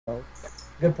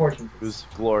Good portion. It was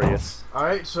glorious.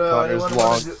 Alright, so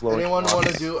Conor's anyone want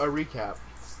to do a recap?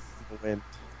 Win.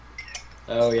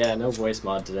 Oh yeah, no voice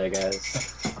mod today, guys.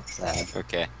 Sad.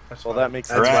 Okay. Well, that makes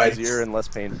That's it right. easier and less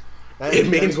painful. It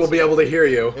means we'll be able to hear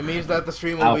you. It means that the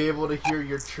stream will be able to hear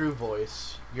your true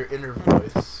voice, your inner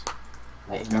voice,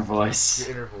 My inner voice.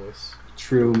 your inner voice,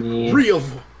 True me. Real.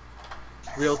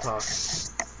 real talk,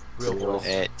 real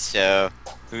voice. So,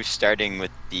 who's starting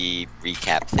with the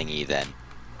recap thingy then?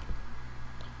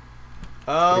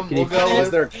 We'll go Is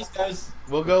with there?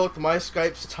 my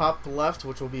Skype's top left,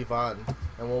 which will be Vaughn,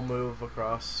 and we'll move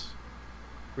across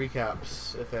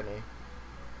recaps, if any.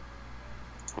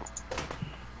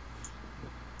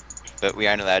 But we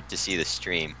aren't allowed to see the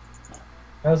stream.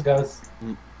 Goes.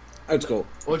 That's cool.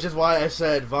 Which is why I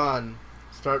said Vaughn,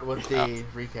 start with the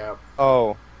recap.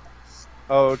 Oh.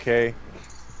 Oh, okay.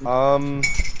 Von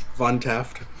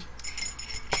Taft.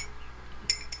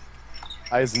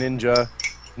 Eyes Ninja.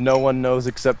 No one knows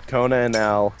except Kona and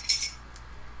Al.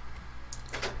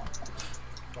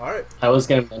 Alright, I was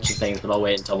gonna mention things, but I'll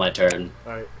wait until my turn.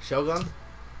 alright. Shelgon?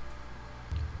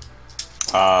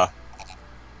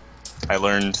 I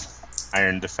learned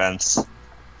Iron Defense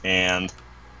and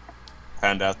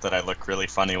found out that I look really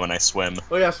funny when I swim.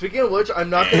 Oh yeah, speaking of which, I'm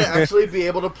not going to actually be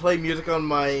able to play music on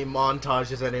my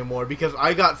montages anymore because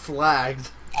I got flagged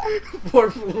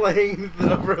for playing the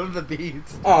number of the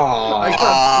beats. I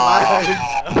got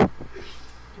flagged.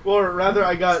 Or rather,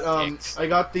 I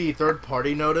got the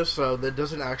third-party notice, so that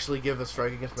doesn't actually give a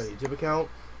strike against my YouTube account.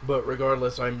 But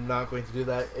regardless, I'm not going to do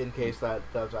that in case that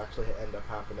does actually end up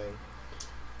happening.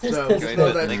 So, Can we so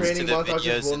put that links to training the montages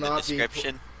videos will in the not be.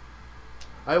 description?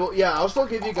 I will. Yeah, I'll still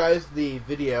give you guys the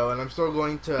video, and I'm still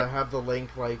going to have the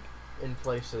link like in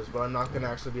places, but I'm not going to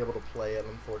actually be able to play it,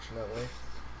 unfortunately.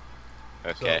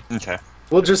 Okay. Okay.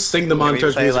 We'll just sing the Can we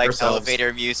montage play music like ourselves.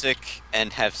 elevator music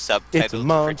and have subtitles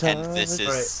to pretend this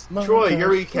is... Right. Troy, your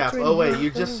recap. Oh wait, you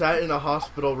just sat in a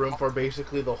hospital room for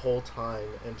basically the whole time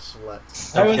and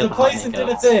slept. I was a place and did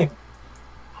a thing.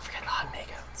 Don't forget the hot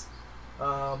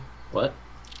makeouts. What?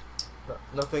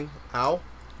 Nothing. How?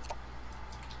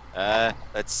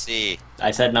 Let's see.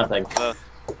 I said nothing. Well,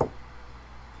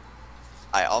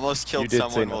 I almost You killed did say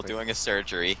someone while nothing. doing a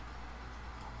surgery.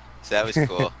 So that was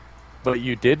cool. But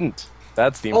you didn't.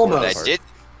 That's the important Almost. part. I did,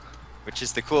 which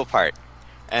is the cool part.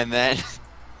 And then,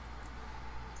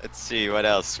 let's see, what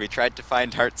else? We tried to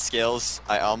find heart skills.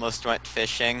 I almost went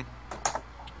fishing.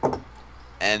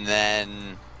 And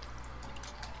then,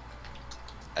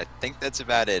 I think that's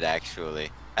about it, actually.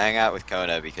 I hung out with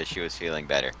Kona because she was feeling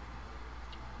better.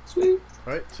 Sweet.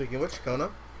 Alright, speaking of which, Kona.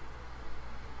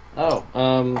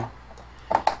 Oh,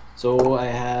 so I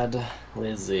had,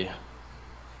 let's see.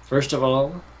 First of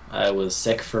all, I was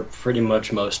sick for pretty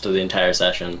much most of the entire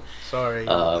session. Sorry,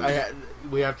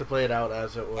 we have to play it out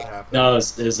as it would happen. No,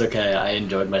 it was okay. I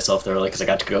enjoyed myself thoroughly because I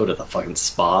got to go to the fucking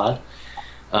spa.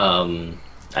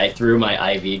 I threw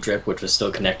my IV drip, which was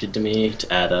still connected to me,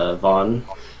 at Vaughn,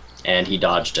 and he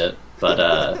dodged it. But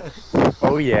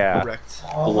Oh yeah. Correct.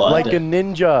 blood. Like a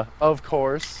ninja, of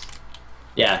course.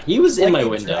 Yeah, he was in Like my a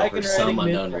window dragon for some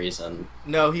riding unknown ninja. reason.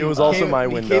 No, he It was also my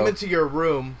He window. came into your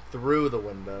room through the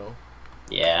window.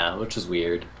 Yeah, which was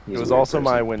weird. He's It a was weird also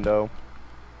my person. window.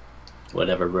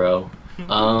 Whatever, bro.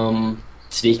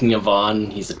 Speaking of Vaughn,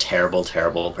 he's a terrible,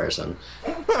 terrible person.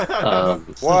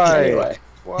 Why? Anyway,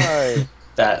 Why?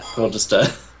 that we'll just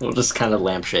kind of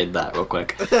lampshade that real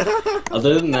quick.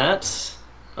 Other than that,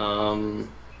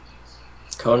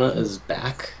 Kona is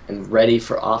back and ready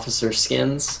for officer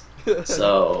skins.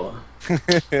 So,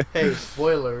 Hey,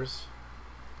 spoilers.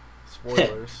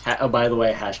 Spoilers. oh, by the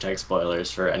way, hashtag spoilers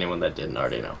for anyone that didn't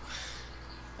already know.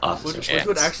 Officer Which skins.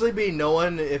 would actually be no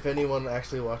one if anyone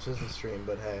actually watches the stream,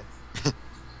 but hey.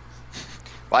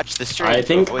 Watch the stream. I to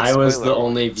think avoid I was spoiler the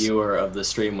only warnings. viewer of the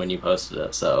stream when you posted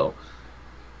it, so.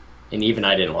 And even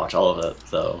I didn't watch all of it,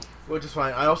 so. Which is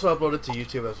fine. I also uploaded to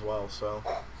YouTube as well, so.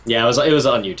 Yeah, it was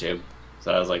on YouTube,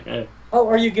 so I was like, eh. Oh,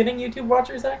 are you getting YouTube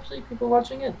watchers actually? People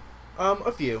watching it?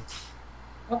 A few.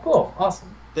 Oh, cool.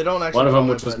 Awesome. They don't actually One of them,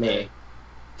 comment, which was but me.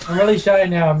 I'm really shy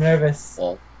now. I'm nervous.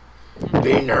 Well,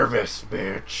 Be nervous,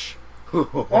 bitch. I'm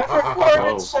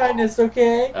performance shyness,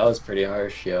 okay? that was pretty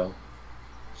harsh, yo.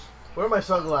 Where are my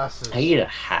sunglasses? I need a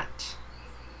hat.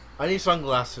 I need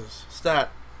sunglasses.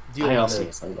 Stat. Deal I with also it.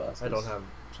 need sunglasses. I don't have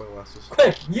sunglasses.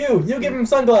 Quick, you give him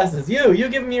sunglasses. You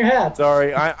give him your hat.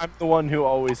 Sorry, I'm the one who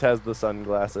always has the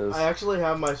sunglasses. I actually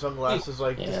have my sunglasses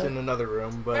like just Yeah. in another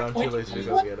room, but I'm too lazy to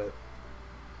go get it.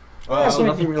 Also,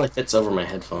 nothing really fits over my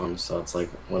headphones, so it's like,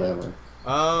 whatever.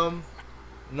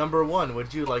 Number one,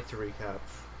 would you like to recap?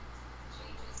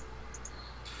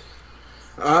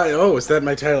 Oh, is that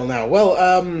my title now? Well,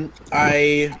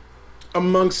 I,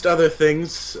 amongst other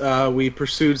things, we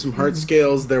pursued some hard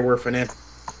scales. There were financial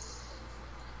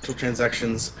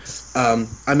transactions.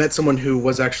 I met someone who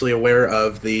was actually aware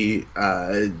of the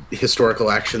historical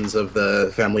actions of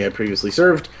the family I previously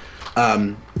served,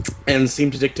 and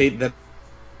seemed to dictate that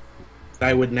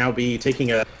I would now be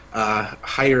taking a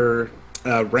higher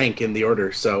rank in the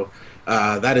order. So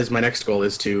that is my next goal,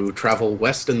 is to travel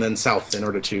west and then south in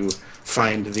order to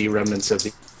find the remnants of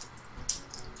the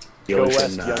Go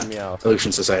Ocean, west, young meow.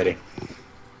 Ocean Society.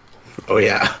 Oh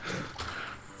yeah.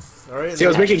 All right. See, I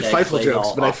was making Hashtag Fightful Claydol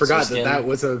jokes, but I forgot Officer that that skin.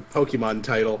 was a Pokemon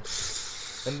title.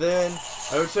 And then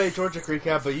I would say Torchic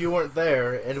recap, but you weren't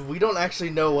there, and we don't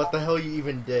actually know what the hell you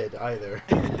even did either.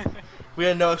 We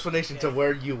had no explanation to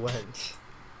where you went.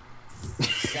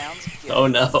 Sounds good. Oh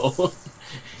no.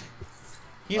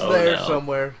 He's Oh, there no.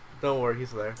 somewhere. Don't worry,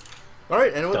 he's there. All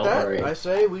right, and with Don't that, worry. I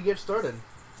say we get started.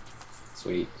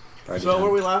 Sweet. Party So time. where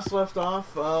we last left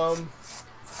off, I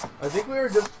think we were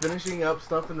just finishing up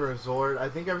stuff in the resort. I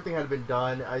think everything had been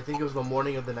done. I think it was the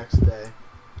morning of the next day,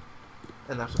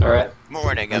 and that's about Alright. it.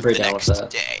 Morning I'm of the pretty down with next that.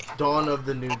 day. Dawn of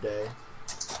the new day.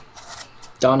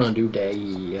 Dawn on New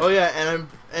Day. Oh yeah,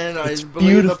 and I It's believe the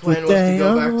beautiful plan was to day.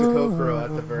 go back to Kokoro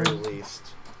at the very least.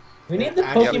 We need the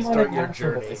Actually Pokemon start your announcer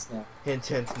journey. voice now. Hint,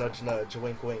 hint, nudge, nudge,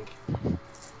 wink, wink.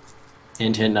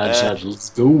 Hint, hint, nudge, nudge, let's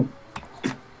go.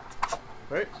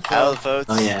 Right? I'll vote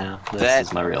Oh yeah, this that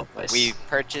is my real voice. we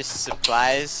purchase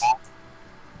supplies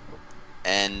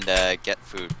and get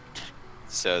food.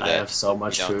 So that I have so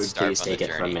much we don't food, starve please on the take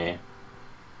it from journey. me.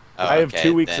 Oh, I have okay,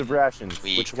 2 weeks then of rations,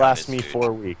 we which count lasts as me food.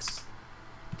 4 weeks.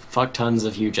 Fuck tons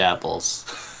of huge apples.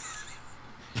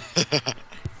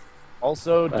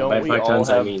 Also, By don't we fuck all tons,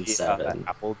 I have mean the 7.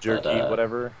 apple jerky, But,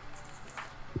 whatever?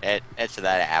 It's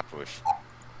that apples.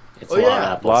 It's Oh, a lot yeah. of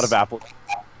A apples. lot of apple.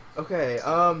 Okay,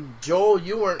 Joel,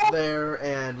 you weren't there,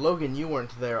 and Logan, you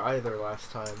weren't there either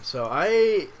last time. So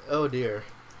oh dear,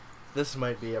 this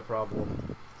might be a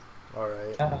problem. All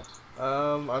right.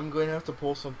 I'm going to have to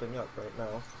pull something up right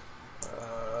now.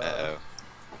 Uh-oh.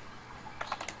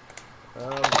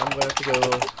 I'm going to have to go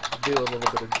do a little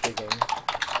bit of digging.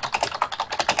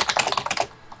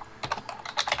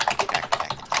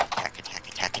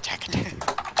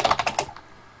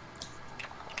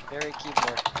 Very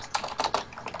keyboard.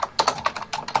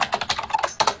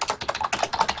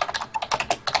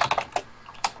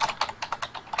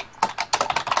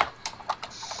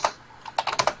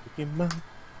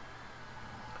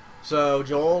 So,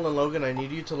 Joel and Logan, I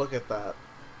need you to look at that.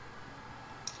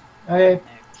 Okay.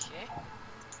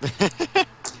 Okay.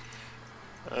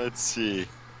 Let's see.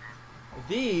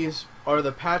 These are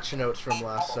the patch notes from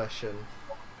last session.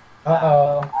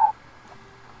 Uh-oh.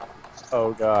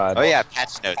 Oh god. Oh yeah,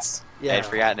 patch notes. I Yeah. had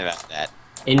forgotten about that.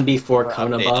 In before Or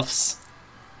Kona updated. buffs.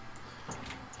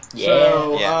 Yeah.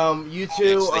 So, Yeah. you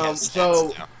two, Actually has so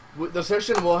stats now. the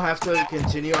session will have to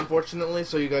continue, unfortunately.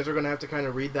 So you guys are gonna have to kind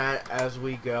of read that as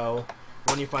we go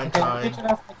when you find Okay, I'm time. taking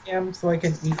off my cam so I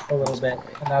can eat a little bit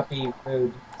and not be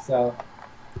rude. So All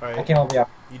I right, can only be off.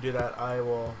 you do that. I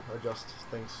will adjust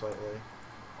things slightly.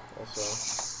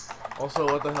 Also,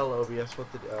 what the hell, OBS?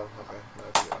 What did? Oh, okay. No,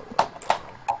 I figured out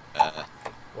what.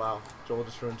 Wow, Joel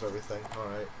just ruins everything. All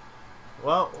right.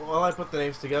 Well, while I put the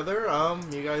names together,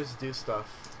 you guys do stuff,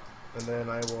 and then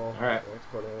I will All right. act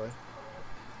accordingly.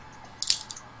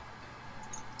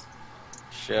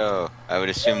 So, I would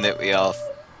assume that we all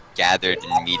gathered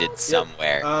and meted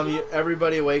somewhere.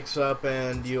 Everybody wakes up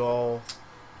and you all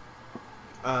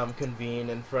convene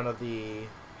in front of the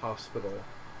hospital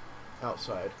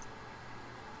outside.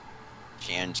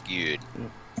 Sounds good.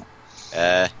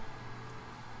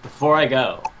 Before I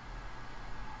go,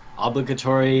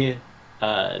 obligatory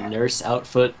nurse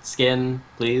outfit skin,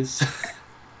 please.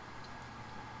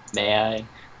 May I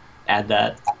add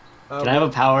that? Can I have a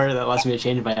power that allows me to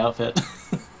change my outfit?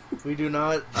 We do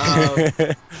not.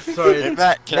 Sorry. Hey,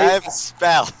 Matt, can I have a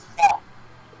spell?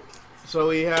 So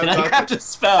we have Can I craft a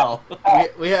spell?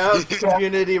 we have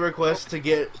community requests to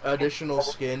get additional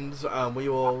skins. We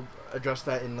will address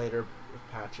that in later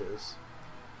patches.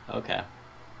 Okay.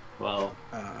 Well,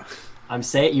 I'm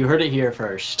saying you heard it here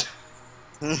first.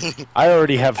 I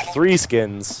already have 3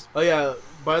 skins. Oh yeah.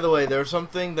 By the way, there's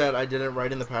something that I didn't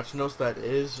write in the patch notes. That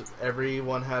is,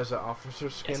 everyone has an officer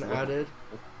skin Yes, added,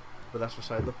 but that's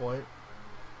beside the point.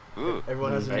 Ooh.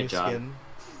 Everyone has a Great new job. skin.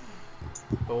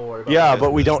 But we'll worry about Yeah, that.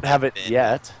 but we don't have it Been-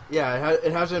 yet. Yeah,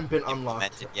 it hasn't been unlocked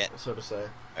Implemented yet. so to say.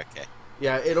 Okay.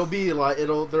 Yeah, it'll be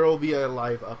there will be a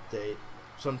live update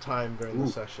sometime during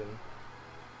the session.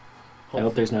 I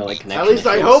hope there's no like connection. At least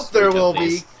I issues. hope there Please will don't,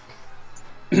 be.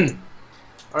 please.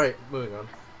 All right, moving on.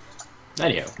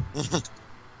 Anywho.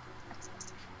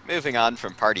 Moving on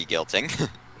from party guilting.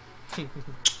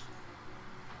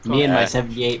 Me and my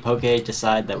 78 Poke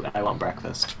decide that I want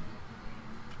breakfast.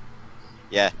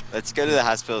 Yeah, let's go to the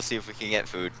hospital, see if we can get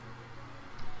food.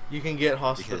 You can get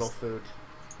hospital food.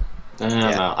 I don't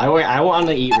know. I want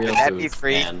to eat real Would that food. be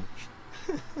free? Man.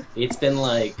 It's been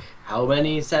like how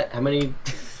many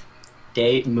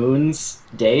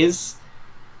days,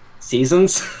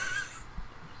 seasons,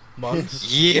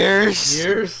 Months?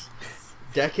 Years?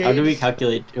 Decades? How do we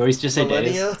calculate? Or we just say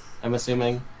Millennia? days? I'm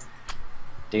assuming.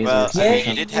 Days Well, or I mean, you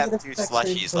something. did have 2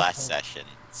 slushies last session,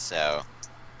 so...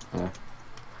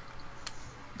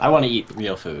 I want to eat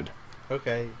real food.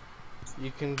 Okay.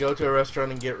 You can go to a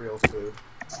restaurant and get real food.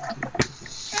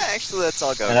 Yeah, actually, let's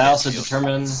all go. And I also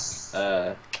determine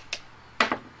that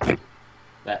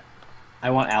I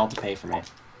want Al to pay for me.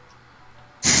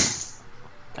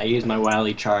 I use my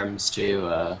wily charms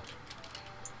to.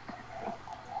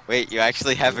 Wait, you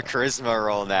actually have a charisma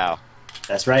roll now.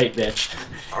 That's right, bitch.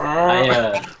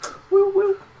 Woo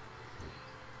woo.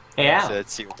 Hey Al. So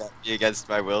let's see what that be against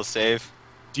my will save.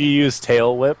 Do you use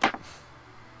tail whip?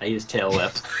 I use tail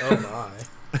whip. Oh my.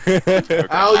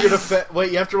 Al, you're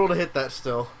wait, you have to roll to hit that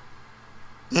still.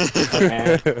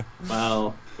 Okay.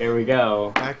 Well, here we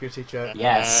go. Accuracy check.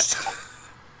 Yes.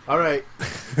 Alright.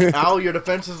 Al, your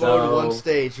defense is lowered So- 1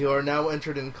 stage. You are now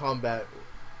entered in combat.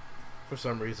 For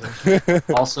some reason.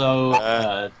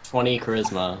 Also, 20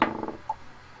 charisma.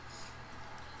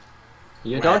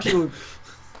 Don't you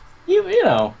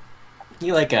know,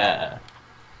 you like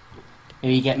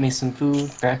maybe get me some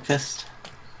food, breakfast.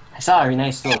 I saw a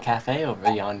nice little cafe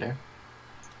over yonder.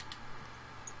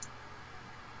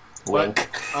 Wink.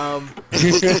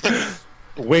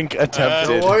 Wink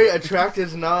attempted. Don't worry, attract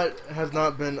has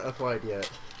not been applied yet.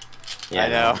 Yeah, I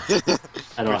know.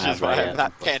 I don't Which have is why that I'm yet.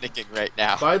 not panicking right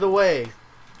now. By the way,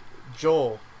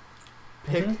 Joel,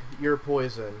 pick your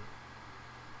poison.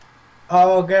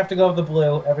 Oh, gonna have to go with the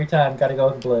blue every time. Gotta go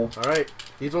with the blue. Alright,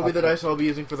 these will be the dice I'll be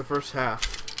using for the first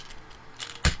half.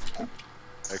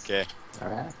 Okay.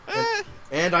 Alright.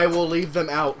 And I will leave them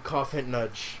out, cough, hint,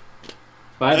 nudge.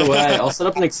 By the way, I'll set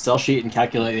up an Excel sheet and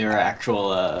calculate your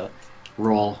actual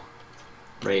roll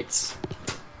rates.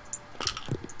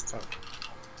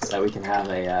 So that we can have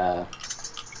a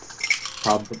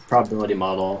probability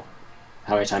model.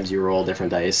 How many times you roll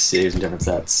different dice using different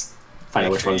sets.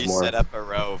 Finding which Make one's sure you more. set up a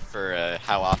row for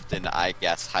how often I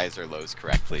guess highs or lows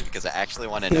correctly, because I actually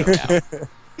want to know now.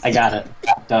 I got it.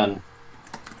 Done.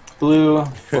 Blue,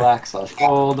 black /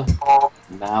 gold.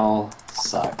 Mal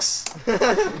sucks.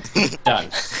 Done.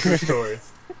 True story.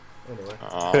 Anyway.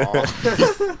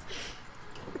 Aww.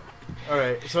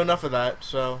 Alright, so enough of that.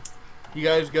 So, you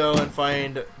guys go and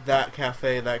find that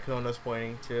cafe that Kona's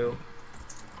pointing to.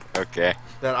 Okay.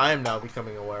 That I am now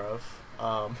becoming aware of.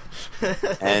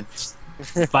 And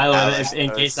By the way, Alex in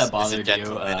case that is a bothered you,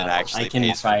 gentleman and actually I can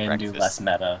pays for try and do breakfast.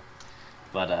 less meta.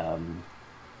 But,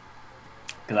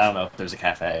 because I don't know if there's a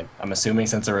cafe. I'm assuming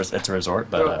since it's a resort,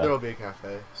 but, there will be a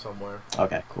cafe somewhere.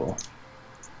 okay, cool.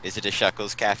 Is it a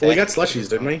Shuckles cafe? Well, we got slushies,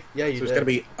 didn't we? Yeah, you So there's did. got to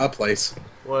be a place.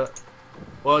 What?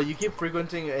 Well, you keep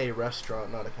frequenting a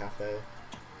restaurant, not a cafe.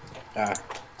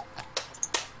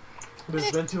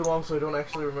 It's been too long, so I don't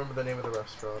actually remember the name of the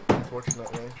restaurant,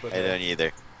 unfortunately. But I don't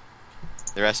either.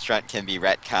 The restaurant can be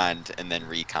retconned and then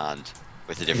reconned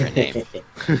with a different name.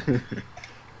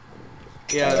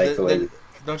 yeah, I like the way-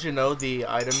 don't you know the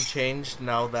item changed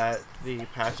now that the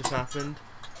patch has happened?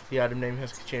 The item name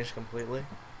has changed completely.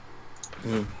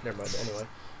 Never mind. Anyway,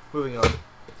 moving on.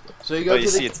 So you go Well, to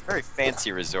you the see, it's a very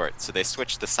fancy resort, so they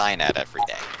switch the sign out every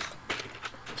day.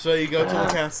 so you go to the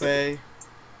cafe,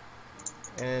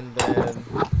 and then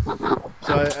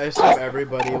so I assume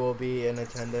everybody will be in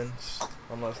attendance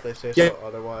unless they say Yep. so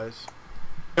otherwise.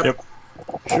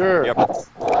 Sure. Yep.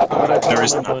 But I There put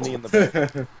is my none. money in the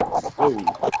bank.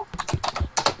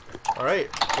 All right,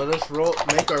 let us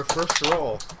make our first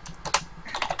roll.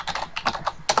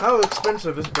 How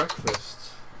expensive is breakfast?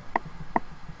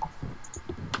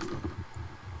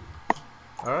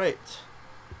 All right.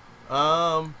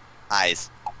 Eyes.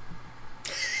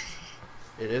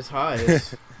 It is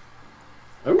highs.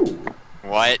 Ooh.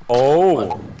 What?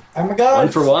 Oh. Oh my god! 1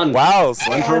 for 1. Wow.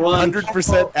 1 for 1.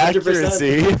 100%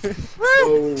 accuracy.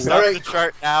 Stop Alright. the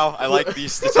chart now. I like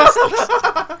these statistics.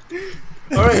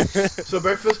 All right. So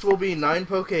breakfast will be 9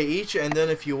 poke each, and then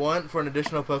if you want for an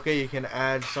additional poke, you can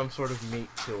add some sort of meat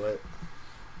to it.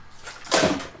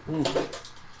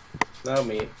 No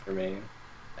meat for me.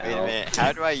 Wait a minute.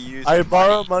 How do I use I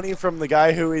borrow money? money from the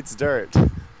guy who eats dirt.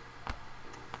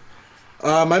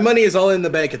 My money is all in the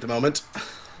bank at the moment.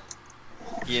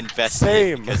 He invested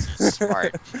Same. because he's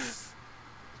smart.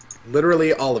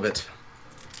 Literally all of it.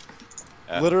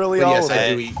 Literally But all yes, of I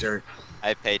it. do eat dirt.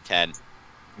 I pay 10.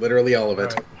 Literally all of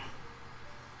it. Alright.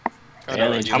 Kona,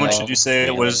 Really? would you How much like- did you say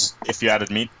it was if you added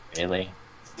meat? Really?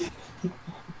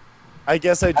 I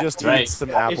guess I just Right. eat some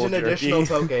It's apple an additional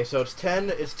jerky. poke, so it's 10.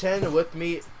 It's 10 with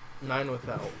meat, 9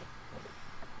 without.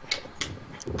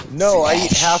 No, I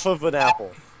eat half of an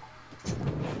apple.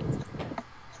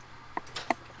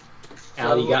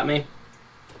 Al, you got me?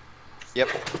 Yep.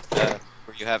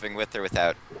 Were you having with or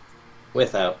without?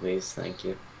 Without, please. Thank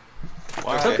you. So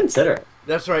Okay. considerate.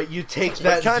 That's right. You take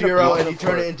that kind of 0 blown and you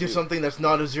turn it apart, into too. something that's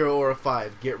not a 0 or a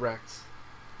 5. Get wrecked.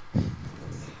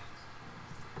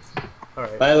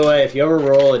 Alright. By the way, if you ever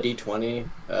roll a d20,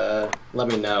 let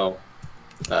me know,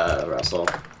 Russell,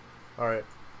 Alright.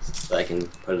 so I can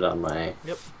put it on my.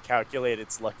 Calculate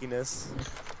its luckiness.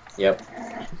 Yep.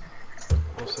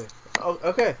 We'll see. Oh,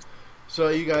 okay. So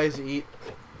you guys eat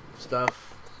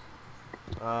stuff.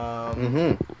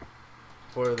 Mm-hmm.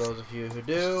 For those of you who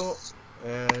do,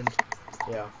 and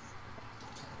yeah,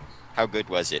 How good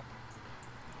was it?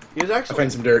 it was I actually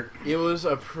find some dirt. it was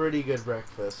a pretty good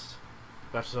breakfast.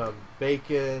 Got some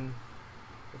bacon.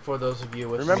 For those of you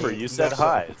with Remember, meat. you said got some-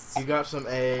 highs. You got some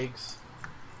eggs,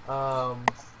 and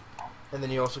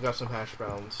then you also got some hash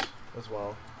browns as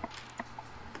well.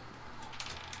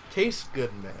 Tastes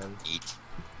good, man. Eat.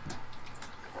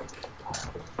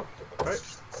 Alright.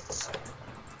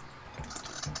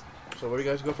 So where do you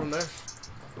guys go from there?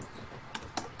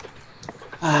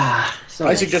 So I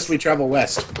nice. suggest we travel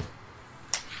west.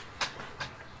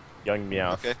 Young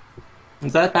Meowth. Okay.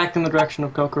 Is that back in the direction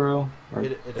of Kokoro? Or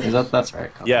It is is. that's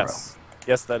right? Kokoro. Yes.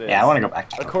 Yes, that is. Yeah, I want to go back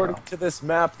to Kokoro. According to this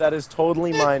map, that is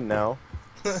totally mine now.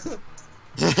 I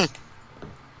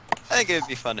think it would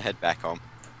be fun to head back home.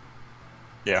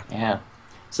 Yeah.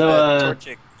 So, Torchic,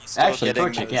 you still actually, getting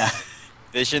Torchic, those yeah.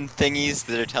 vision thingies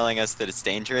that are telling us that it's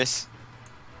dangerous?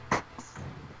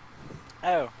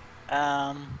 Oh,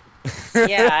 yeah,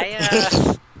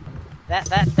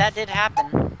 that did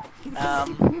happen.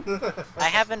 I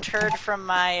haven't heard from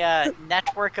my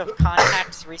network of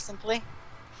contacts recently.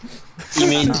 you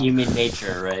mean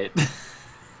nature, right?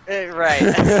 Right.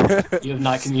 You have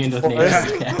not communed with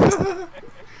nature yet.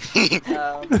 He's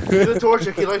a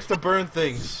Torchic, he likes to burn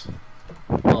things.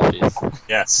 Apologies.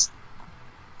 Yes.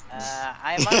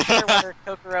 I'm unsure whether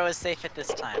Kokoro is safe at this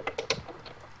time.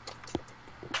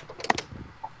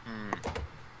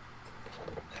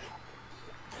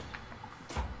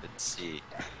 Let's see.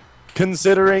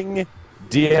 Considering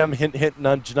DM hint hint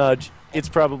nudge nudge, it's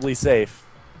probably safe.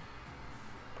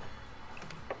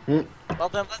 Well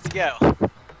then, let's go.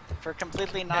 For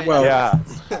completely non. Well- Yeah.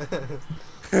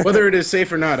 Whether it is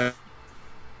safe or not,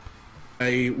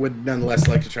 I would nonetheless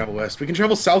like to travel west. We can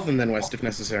travel south and then west if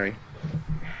necessary.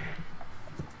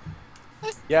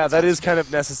 Yeah, that is kind of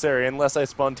necessary unless I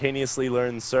spontaneously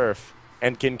learn surf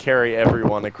and can carry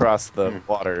everyone across the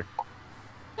water.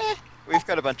 We've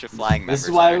got a bunch of flying members This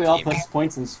is why on we our all team. put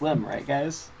points in swim, right,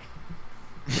 guys?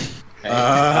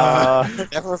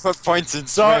 Never put points in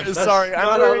Sorry, swim. sorry, not I'm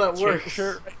how wearing that a chain works.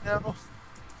 shirt right now.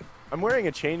 I'm wearing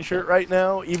a chain shirt right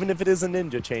now, even if it is a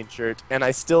ninja chain shirt, and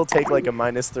I still take like a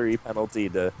 -3 penalty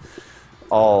to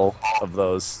all of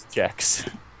those checks.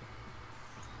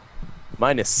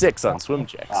 -6 on swim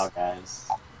checks. Wow, guys.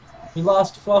 We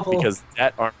lost Fluffle. Because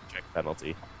that armor check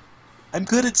penalty. I'm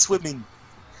good at swimming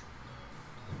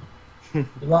We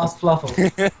lost Fluffle.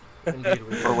 Indeed,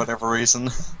 we for whatever reason.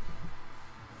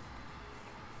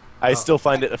 I still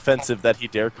find it offensive that he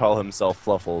dare call himself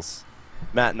Fluffles.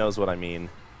 Matt knows what I mean.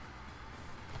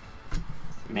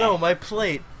 No, my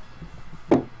plate.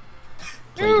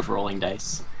 Plate of rolling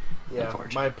dice. Yeah,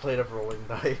 Unfortunate. my plate of rolling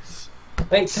dice.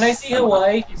 Wait, can I see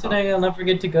Hawaii? Considering I'll never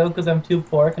get to go because I'm too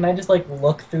poor, can I just like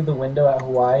look through the window at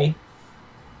Hawaii?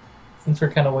 Since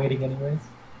we're kind of waiting anyways.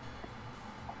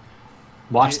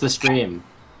 Watch the stream.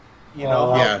 You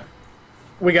know, Yeah.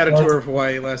 We got a Well, tour of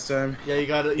Hawaii last time. yeah, you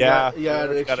got it. Yeah, you got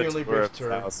an got a extremely tour brief of his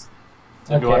tour. house.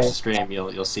 So if you watch Okay. the stream,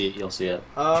 you'll see it.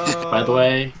 Uh, By the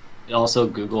way, also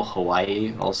Google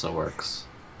Hawaii also works.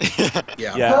 Yeah.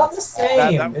 Yeah. It's not the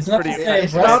same. that was it's not the pretty- same.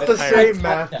 it's not the Russ- same, Russ-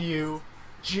 Matthew.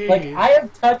 Jeez. Like, I have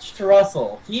touched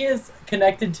Russell. He is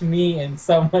connected to me in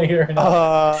some way or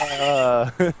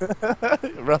another.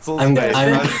 Russell's I'm- dead.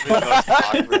 I'm- Probably the most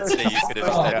awkward thing you could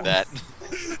have said that.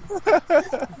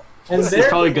 And It's there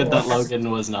probably he good that was.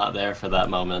 Logan was not there for that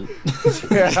moment.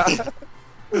 Yeah.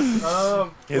 His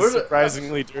where's it-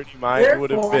 surprisingly dirty mind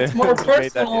would have Therefore, been it's more would have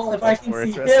made that personal if I much can more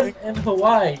see him interesting. in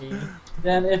Hawaii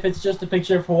than if it's just a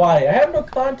picture of Hawaii. I have no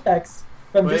context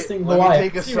from Wait, just seeing let me Hawaii.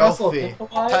 take a See Russell selfie. in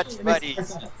Hawaii, Touch it makes more buddies.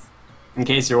 sense. In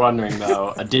case you're wondering,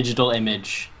 though, a digital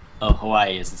image of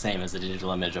Hawaii is the same as the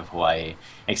digital image of Hawaii,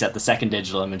 except the second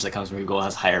digital image that comes from Google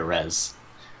has higher res.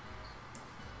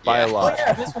 By a Oh lot.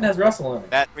 yeah, this one has Russell in it.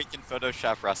 That we can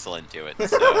Photoshop Russell into it.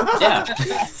 So.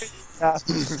 Yeah,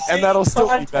 And that'll still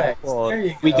be better Context. There quality. you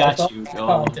go. we got It's all you,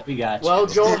 Joel. We got you. Well,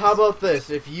 Joel, how about this?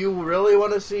 If you really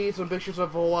want to see some pictures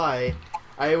of Hawaii,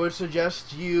 I would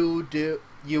suggest you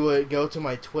would go to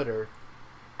my Twitter,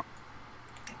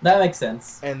 That makes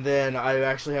sense. and then I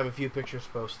actually have a few pictures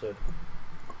posted.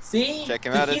 See? Check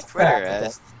him He out on keeps Twitter. track of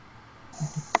As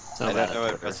So I bad don't know at what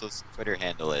Twitter. Russell's Twitter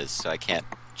handle is, so I can't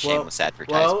shameless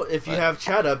advertisement. Well, if you have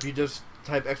chat up, you just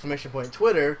type !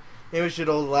 Twitter, in which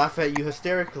it'll laugh at you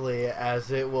hysterically,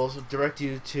 as it will direct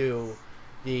you to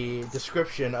the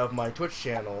description of my Twitch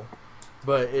channel.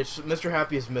 But it's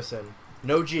Mrhappyismissing.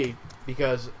 No G,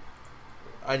 because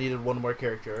I needed one more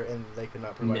character, and they could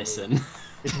not provide me. Missing.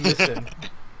 It's missing.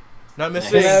 Not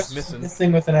missing, Yeah, missing.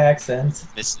 Missing with an accent.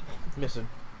 Missing.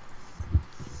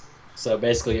 So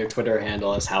basically, your Twitter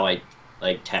handle is how I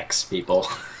like text people.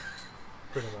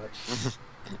 Pretty much.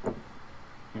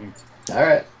 All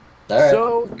right. All right.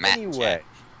 So, Matt anyway.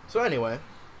 So anyway,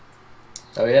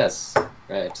 Oh yes.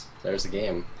 Right. There's the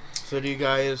game. so do you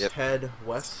guys Yep. head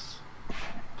west?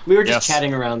 We were just Yes.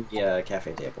 chatting around the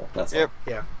cafe table. That's Yep.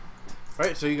 Yeah.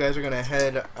 Alright, so you guys are gonna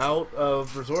head out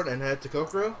of Resort and head to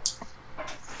Kokoro?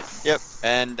 Yep,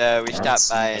 and we all. stopped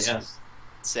by and Yes.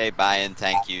 say bye and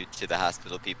thank you to the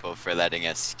hospital people for letting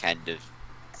us kind of,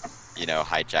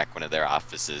 hijack one of their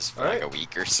offices for like Alright. a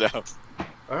week or so.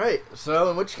 Alright, so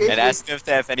in which case... And ask them if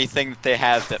they have anything that they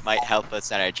have that might help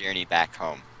us on our journey back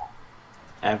home.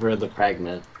 Ever the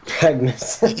pregnant.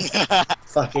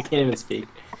 Fuck, I can't even speak.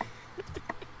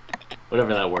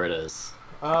 Whatever that word is.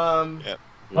 Yep. I'm What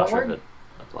not sure word? if it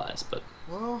applies, but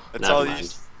Well, That's Never all mind.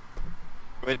 used.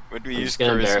 Would we I'm use just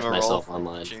gonna embarrass charisma roll myself for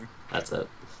online. teaching? that's it.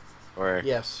 Or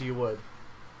yes, you would.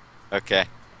 okay.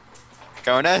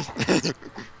 Kona?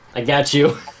 I got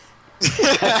you.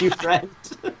 Got you, friend.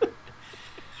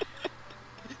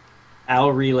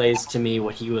 Al relays to me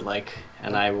what he would like,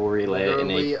 and I will relay it in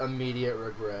Literally a immediate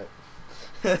regret.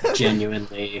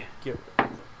 genuinely.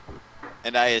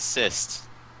 And I assist.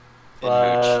 In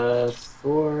Mooch.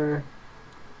 4...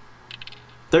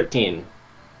 13.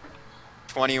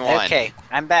 21. Okay,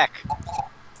 I'm back.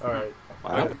 Alright.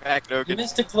 Wow. Welcome back, You Logan.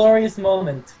 missed a glorious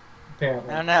moment,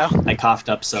 apparently. Oh no. I coughed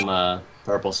up some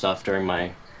purple stuff during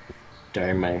my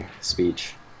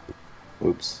speech.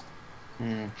 Oops.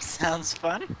 Sounds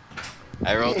fun.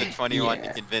 I rolled a 21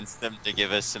 Yeah. to convince them to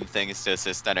give us some things to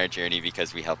assist on our journey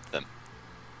because we helped them.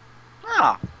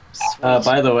 Oh, sweet.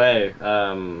 By the way,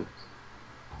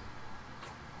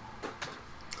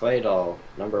 Claydol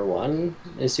 #1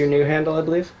 is your new handle, I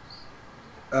believe.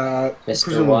 Mr.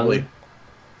 Presumably.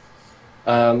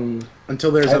 1.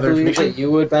 Until there's I other believe information. that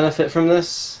you would benefit from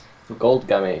this. Gold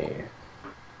gummy.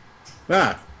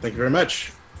 Ah, thank you very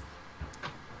much.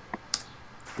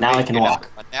 Now I can You're walk. number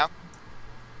 1 now?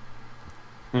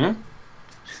 Hmm?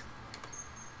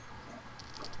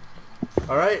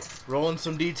 Alright, rolling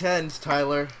some D10s,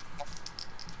 Tyler.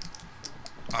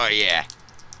 Oh yeah.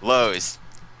 Lows.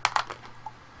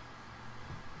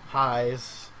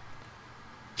 Highs.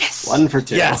 Yes! 1 for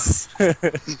 2. Yes!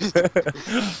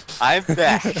 I'm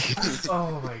back.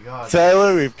 Oh my god.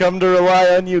 Tyler, we've come to rely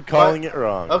on you calling it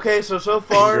wrong. Okay, so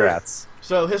far... Congrats.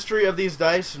 So, history of these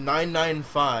dice,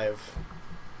 995.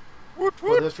 Whoop,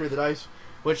 For the history of the dice.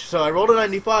 So I rolled a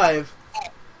 95,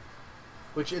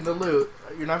 which in the loot,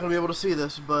 you're not going to be able to see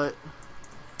this, but...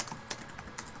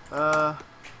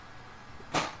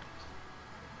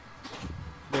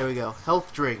 There we go.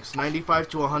 Health drinks, 95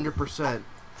 to 100%.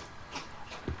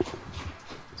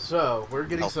 So, we're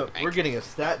getting a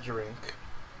stat drink.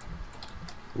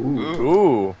 Ooh.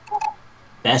 Ooh.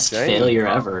 Best Dang. failure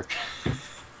ever.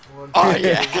 1, Oh, 2,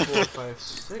 yeah. 3, 4, 5,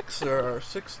 6. There are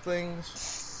 6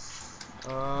 things.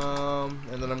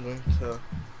 And then I'm going to...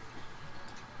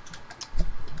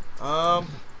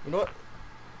 you know what?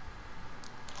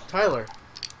 Tyler,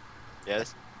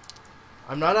 Yes?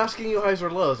 I'm not asking you highs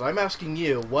or lows. I'm asking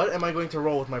you, what am I going to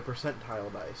roll with my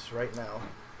percentile dice right now?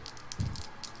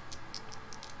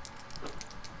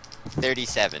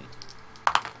 37.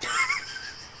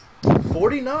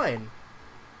 49.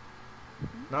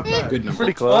 Not bad. Good number.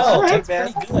 Pretty close. Well, Alright,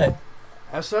 that's pretty good.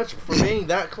 As such, for being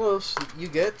that close, you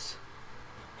get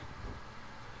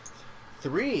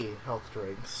 3 health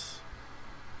drinks.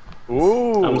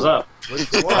 Ooh. Thumbs up. Which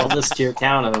for Add what? this to your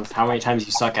count of how many times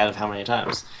you suck out of how many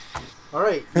times.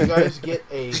 Alright, you guys get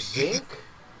a zinc,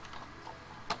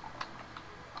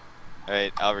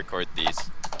 Alright, I'll record these.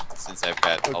 Since I've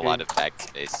got a Okay. lot of back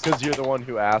space. Because you're the one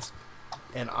who asked.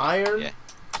 an iron, Yeah.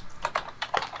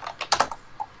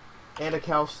 and a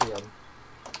calcium.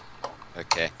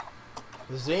 Okay.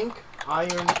 Zinc,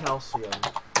 iron, calcium.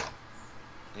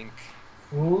 Zinc,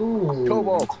 Ooh.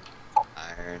 Cobalt.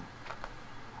 iron,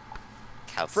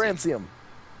 calcium. Francium.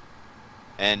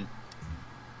 And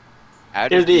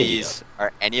out Here's of the- these,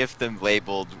 are any of them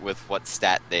labeled with what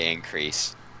stat they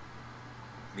increase?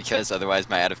 Because otherwise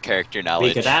my out-of-character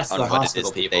knowledge could ask on the what it is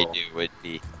hospital that people. they do would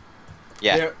be...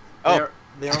 Yeah.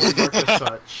 They're only marked as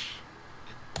such.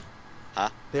 Huh?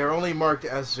 They're only marked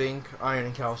as zinc, iron,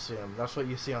 and calcium. That's what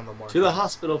you see on the mark. To the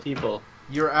hospital people.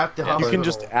 You're at the Yeah. hospital. You can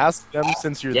just ask them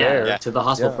since you're Yeah, there. to the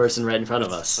hospital Yeah. person right in front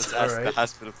of us. Let's ask the Alright.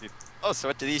 hospital people. Oh, so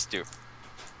what do these do?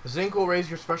 Zinc will raise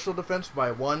your special defense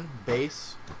by 1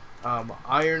 base.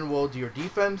 Iron will do your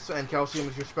defense, and calcium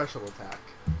is your special attack.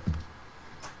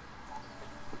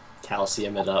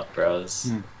 Calcium it up,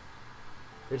 bros.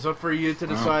 It's up for you to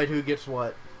decide who gets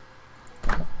what.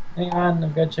 Hang on,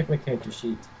 I'm gonna check my character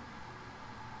sheet.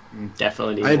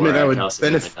 Definitely need I admit more I would calcium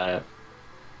in my benefit- diet.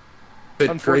 But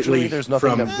Unfortunately, greatly there's nothing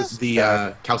from that this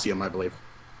the calcium, I believe.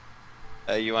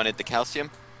 You wanted the calcium?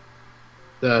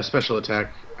 The special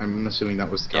attack, I'm assuming that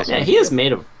was the Yeah. calcium. Yeah, he is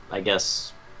made of, I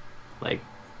guess, like,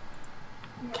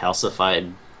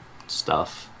 calcified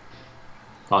stuff.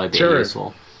 Probably be Sure.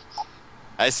 useful.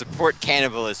 I support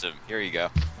cannibalism. Here you go.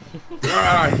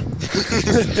 Alright.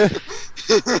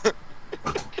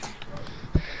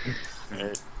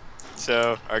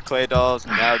 So, our Claydol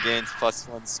now gains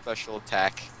 +1 special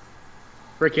attack.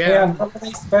 Frick Yeah, yeah.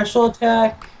 normally special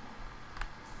attack.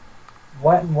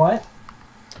 What and what?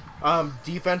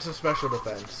 Defense and special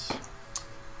defense.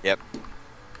 Yep.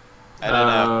 I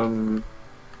don't know.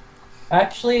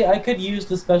 Actually, I could use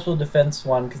the special defense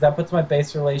one because that puts my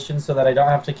base relation so that I don't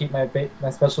have to keep my my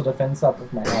special defense up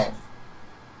with my health.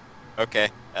 Okay.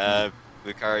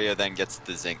 Lucario then gets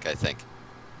the zinc, I think.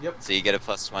 Yep. So you get a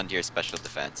 +1 to your special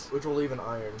defense. Which will leave an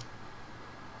iron.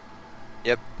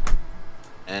 Yep.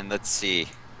 And let's see.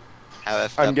 How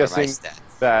effed I'm up are my guessing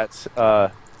stats?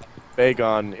 that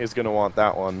Bagon is going to want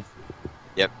that one.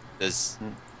 Yep. Does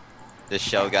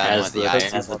Shelgon As want the- the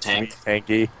iron? as the tank.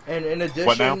 Tanky. And in addition...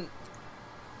 What now?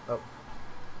 Oh.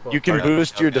 Well, You can Alright.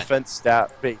 boost your Okay. defense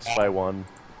stat base by 1.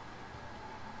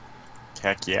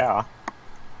 Heck yeah.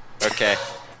 Okay.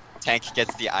 Tank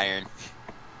gets the iron.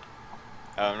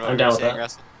 What I'm were you down with saying, that.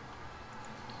 Russell?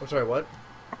 I'm sorry, what?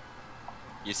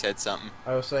 You said something.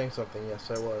 I was saying something,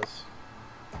 yes I was.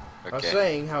 I was Okay.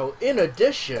 saying how, in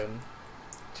addition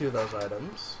to those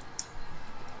items,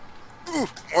 Ooh,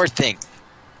 more thing.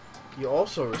 you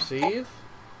also receive...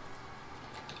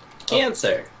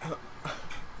 Cancer.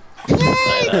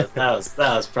 Sorry, that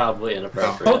was probably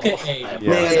inappropriate. Okay.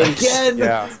 Yeah. Again!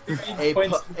 Yeah. A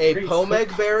Points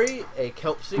pomeg berry, a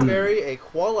kelpsie Hmm. berry, a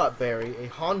qualot berry, a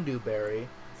hondu berry,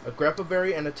 a grappa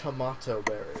berry, and a tomato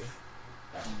berry.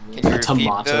 Can you repeat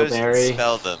Tomato those berry. and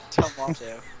spell them?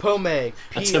 Tomato. Pomeg,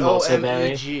 A tomato berry.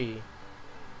 P-O-M-E-G.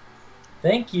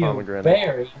 Thank you Pomegranate.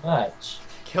 very much.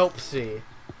 Kelpsie,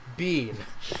 bean,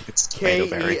 It's tomato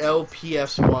berry.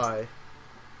 K-E-L-P-S-Y.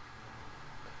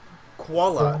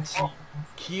 Qualot,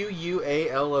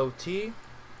 Q-U-A-L-O-T.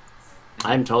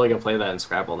 I'm totally gonna play that in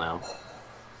Scrabble now.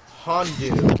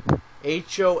 Hondu,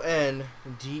 H-O-N-D-E-W.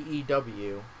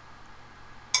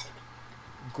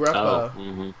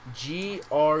 Greppa,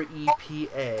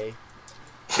 G-R-E-P-A.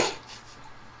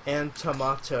 And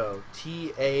tomato,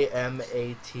 T-A-M-A-T-O.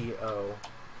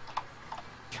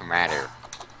 Tomato.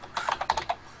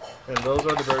 And those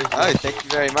are the berries. Oh, thank you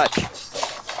very much.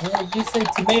 Yeah, you say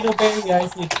tomato berry, I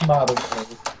say tomato berry.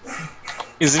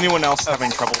 Is anyone else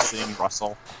having trouble seeing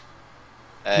Russell?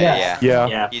 Yeah. Yeah. Yeah.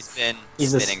 Yeah, He's been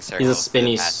he's a spinning circles he's a for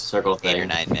spinny the past circle 8 or thing.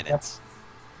 9 minutes.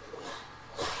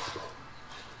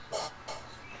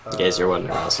 In case you're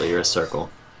wondering, Russell, you're a circle.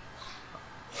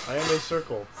 I am a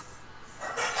circle.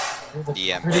 You're the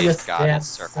DM prettiest based god damn is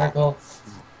circle. circle.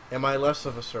 Am I less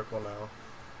of a circle now?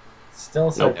 Still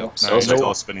Nope. circle. Nope. No, So it's still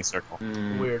circle. a spinning circle.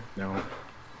 Weird. No.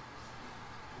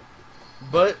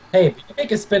 But Hey, if you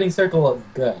make a spinning circle look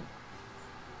good.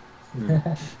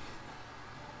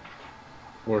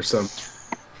 Or some.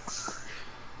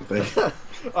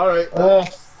 alright. Ugh.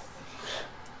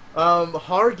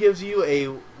 Har gives you a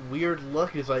weird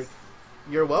look. He's like,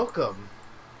 "You're welcome,"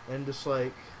 and just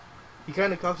like he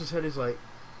kind of cocks his head. He's like,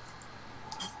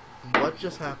 "What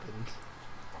just happened?"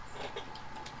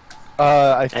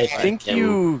 I I think him.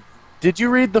 you... Did you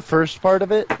read the first part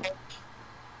of it?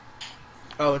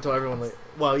 Oh, until everyone.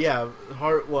 Well, yeah.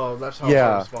 Har. Well, that's how Yeah.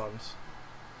 Har responds.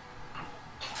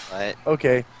 What?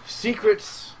 Okay.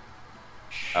 Secrets.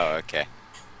 Oh, okay.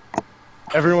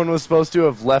 Everyone was supposed to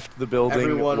have left the building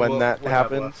Everyone when will that have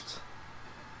happened. left.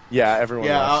 Yeah, everyone.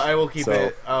 Yeah, left. I will keep So-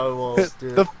 it. I will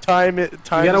do the it. time You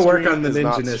gotta work stream on the is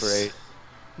not ninja-ness. straight.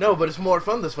 No, but it's more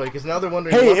fun this way because now they're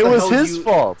wondering. Hey, what it the was hell his you...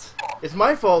 fault. It's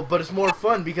my fault, but it's more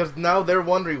fun because now they're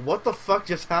wondering what the fuck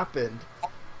just happened.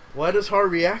 What is Har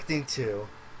reacting to?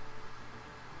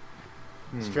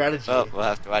 Strategy. Well, we'll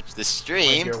have to watch the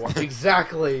stream.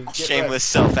 Exactly. Get Shameless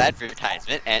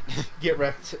self-advertisement and Get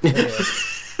wrecked.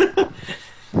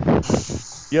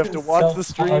 You have to watch the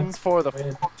stream Self-odds for the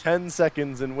win. 10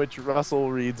 seconds in which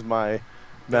Russell reads my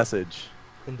message.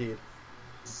 Indeed.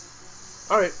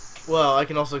 Alright, well, I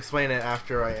can also explain it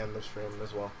after I end the stream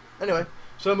as well. Anyway,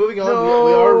 so moving on,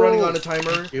 we are running on a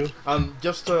timer. you.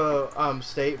 Just to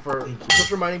state,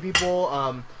 just reminding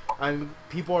people,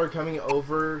 people are coming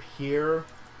over here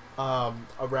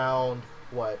around,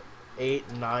 what,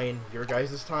 8, 9 your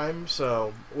guys' time,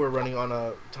 so we're running on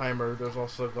a timer. There's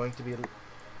also going to be,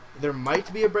 there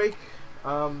might be a break,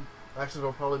 actually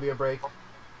there'll probably be a break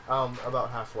about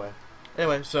halfway.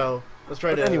 Anyway, so let's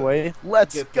try to Anyway,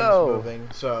 let's get go. things moving,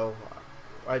 so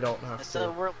I don't have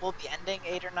So to. we'll be ending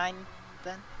 8 or 9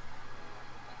 then.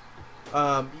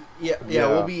 Yeah, Yeah.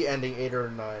 we'll be ending 8 or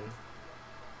 9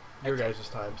 your guys'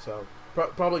 time, so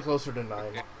probably closer to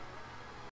 9.